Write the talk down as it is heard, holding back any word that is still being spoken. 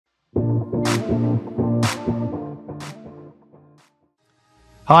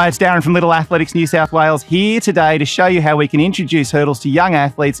Hi, it's Darren from Little Athletics New South Wales, here today to show you how we can introduce hurdles to young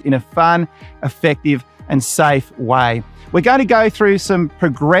athletes in a fun, effective and safe way. We're going to go through some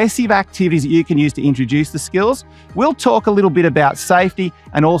progressive activities that you can use to introduce the skills. We'll talk a little bit about safety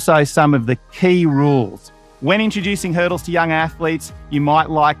and also some of the key rules. When introducing hurdles to young athletes, you might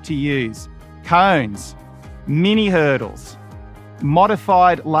like to use cones, mini hurdles,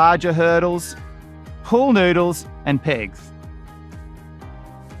 modified larger hurdles, pool noodles and pegs.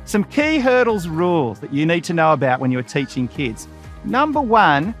 Some key hurdles rules that you need to know about when you're teaching kids. Number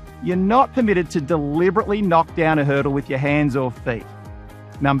one, you're not permitted to deliberately knock down a hurdle with your hands or feet.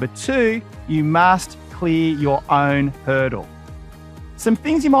 Number two, you must clear your own hurdle. Some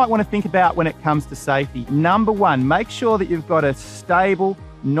things you might want to think about when it comes to safety. Number one, make sure that you've got a stable,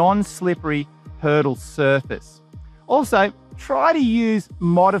 non-slippery hurdle surface. Also, try to use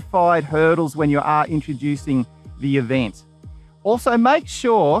modified hurdles when you are introducing the event. Also, make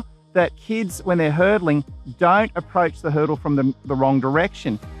sure that kids, when they're hurdling, don't approach the hurdle from the wrong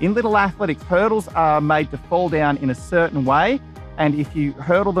direction. In Little Athletics, hurdles are made to fall down in a certain way, and if you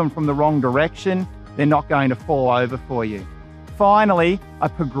hurdle them from the wrong direction, they're not going to fall over for you. Finally, a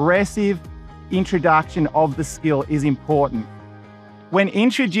progressive introduction of the skill is important. When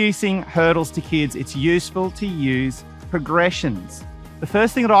introducing hurdles to kids, it's useful to use progressions. The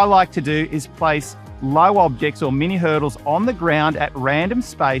first thing that I like to do is place low objects or mini hurdles on the ground at random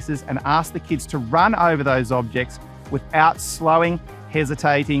spaces and ask the kids to run over those objects without slowing,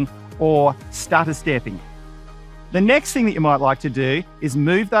 hesitating, or stutter stepping. The next thing that you might like to do is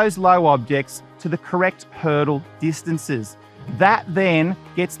move those low objects to the correct hurdle distances. That then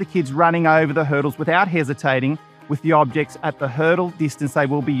gets the kids running over the hurdles without hesitating with the objects at the hurdle distance they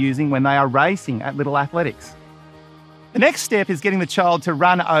will be using when they are racing at Little Athletics. The next step is getting the child to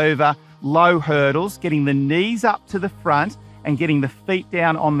run over low hurdles, getting the knees up to the front and getting the feet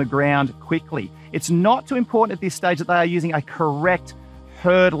down on the ground quickly. It's not too important at this stage that they are using a correct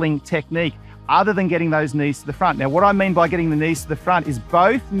hurdling technique other than getting those knees to the front. Now, what I mean by getting the knees to the front is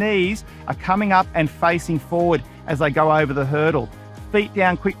both knees are coming up and facing forward as they go over the hurdle. Feet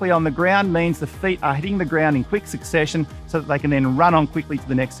down quickly on the ground means the feet are hitting the ground in quick succession so that they can then run on quickly to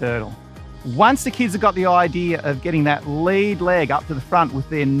the next hurdle. Once the kids have got the idea of getting that lead leg up to the front with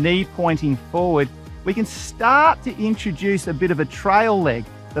their knee pointing forward, we can start to introduce a bit of a trail leg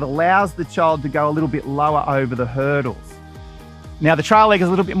that allows the child to go a little bit lower over the hurdles. Now, the trail leg is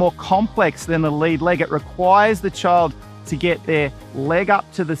a little bit more complex than the lead leg. It requires the child to get their leg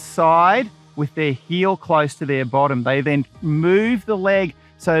up to the side with their heel close to their bottom. They then move the leg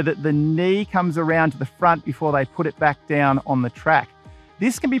so that the knee comes around to the front before they put it back down on the track.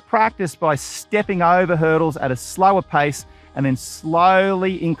 This can be practiced by stepping over hurdles at a slower pace and then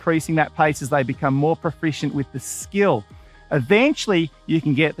slowly increasing that pace as they become more proficient with the skill. Eventually, you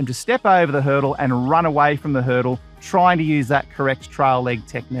can get them to step over the hurdle and run away from the hurdle, trying to use that correct trail leg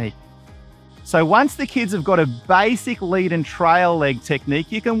technique. So once the kids have got a basic lead and trail leg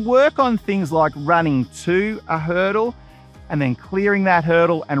technique, you can work on things like running to a hurdle and then clearing that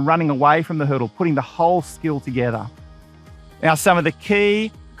hurdle and running away from the hurdle, putting the whole skill together. Now, some of the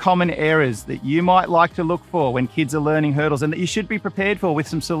key common errors that you might like to look for when kids are learning hurdles and that you should be prepared for with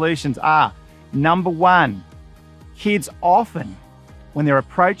some solutions are, number one, kids often, when they're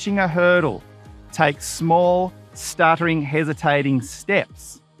approaching a hurdle, take small, stuttering, hesitating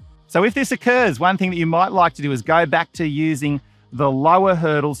steps. So if this occurs, one thing that you might like to do is go back to using the lower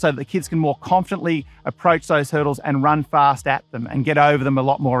hurdles so that the kids can more confidently approach those hurdles and run fast at them and get over them a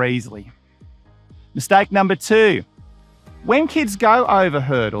lot more easily. Mistake number two. When kids go over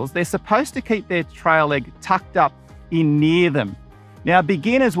hurdles, they're supposed to keep their trail leg tucked up in near them. Now,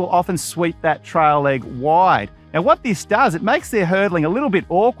 beginners will often sweep that trail leg wide. Now, what this does, it makes their hurdling a little bit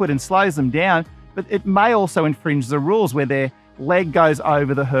awkward and slows them down, but it may also infringe the rules where their leg goes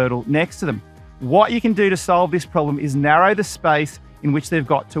over the hurdle next to them. What you can do to solve this problem is narrow the space in which they've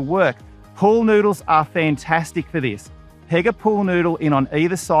got to work. Pool noodles are fantastic for this. Peg a pool noodle in on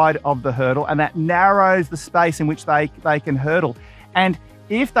either side of the hurdle, and that narrows the space in which they can hurdle. And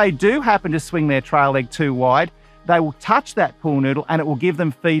if they do happen to swing their trail leg too wide, they will touch that pool noodle and it will give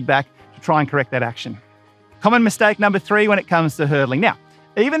them feedback to try and correct that action. Common mistake number three when it comes to hurdling. Now,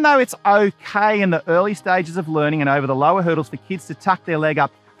 even though it's okay in the early stages of learning and over the lower hurdles for kids to tuck their leg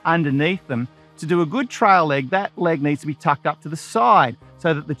up underneath them, to do a good trail leg, that leg needs to be tucked up to the side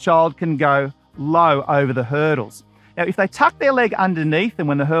so that the child can go low over the hurdles. Now, if they tuck their leg underneath them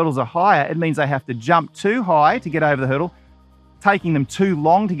when the hurdles are higher, it means they have to jump too high to get over the hurdle, taking them too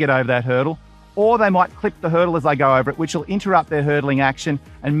long to get over that hurdle, or they might clip the hurdle as they go over it, which will interrupt their hurdling action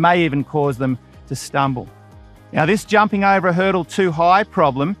and may even cause them to stumble. Now, this jumping over a hurdle too high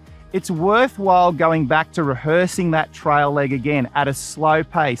problem, it's worthwhile going back to rehearsing that trail leg again at a slow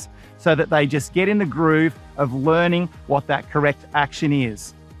pace so that they just get in the groove of learning what that correct action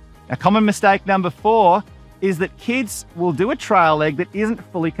is. Now, common mistake number 4 is that kids will do a trail leg that isn't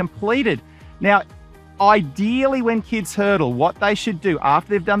fully completed. Now, ideally when kids hurdle, what they should do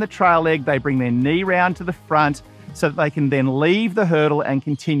after they've done the trail leg, they bring their knee round to the front so that they can then leave the hurdle and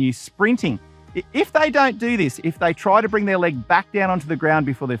continue sprinting. If they don't do this, if they try to bring their leg back down onto the ground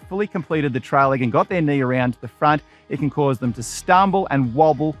before they've fully completed the trail leg and got their knee around to the front, it can cause them to stumble and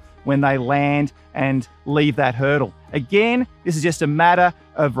wobble when they land and leave that hurdle. Again, this is just a matter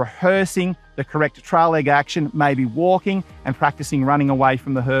of rehearsing the correct trail leg action, maybe walking and practicing running away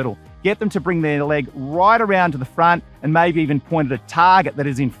from the hurdle. Get them to bring their leg right around to the front and maybe even point at a target that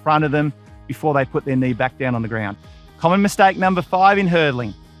is in front of them before they put their knee back down on the ground. Common mistake number 5 in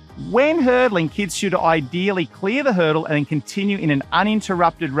hurdling. When hurdling, kids should ideally clear the hurdle and then continue in an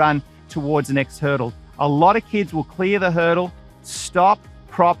uninterrupted run towards the next hurdle. A lot of kids will clear the hurdle, stop,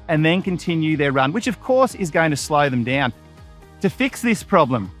 prop, and then continue their run, which of course is going to slow them down. To fix this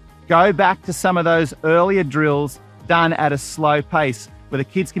problem, go back to some of those earlier drills done at a slow pace where the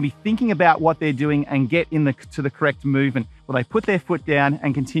kids can be thinking about what they're doing and get to the correct movement, where they put their foot down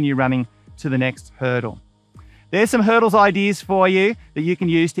and continue running to the next hurdle. There's some hurdles ideas for you that you can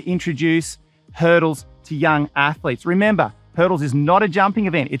use to introduce hurdles to young athletes. Remember, hurdles is not a jumping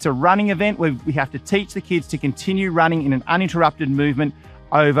event. It's a running event where we have to teach the kids to continue running in an uninterrupted movement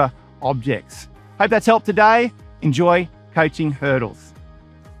over objects. Hope that's helped today. Enjoy coaching hurdles.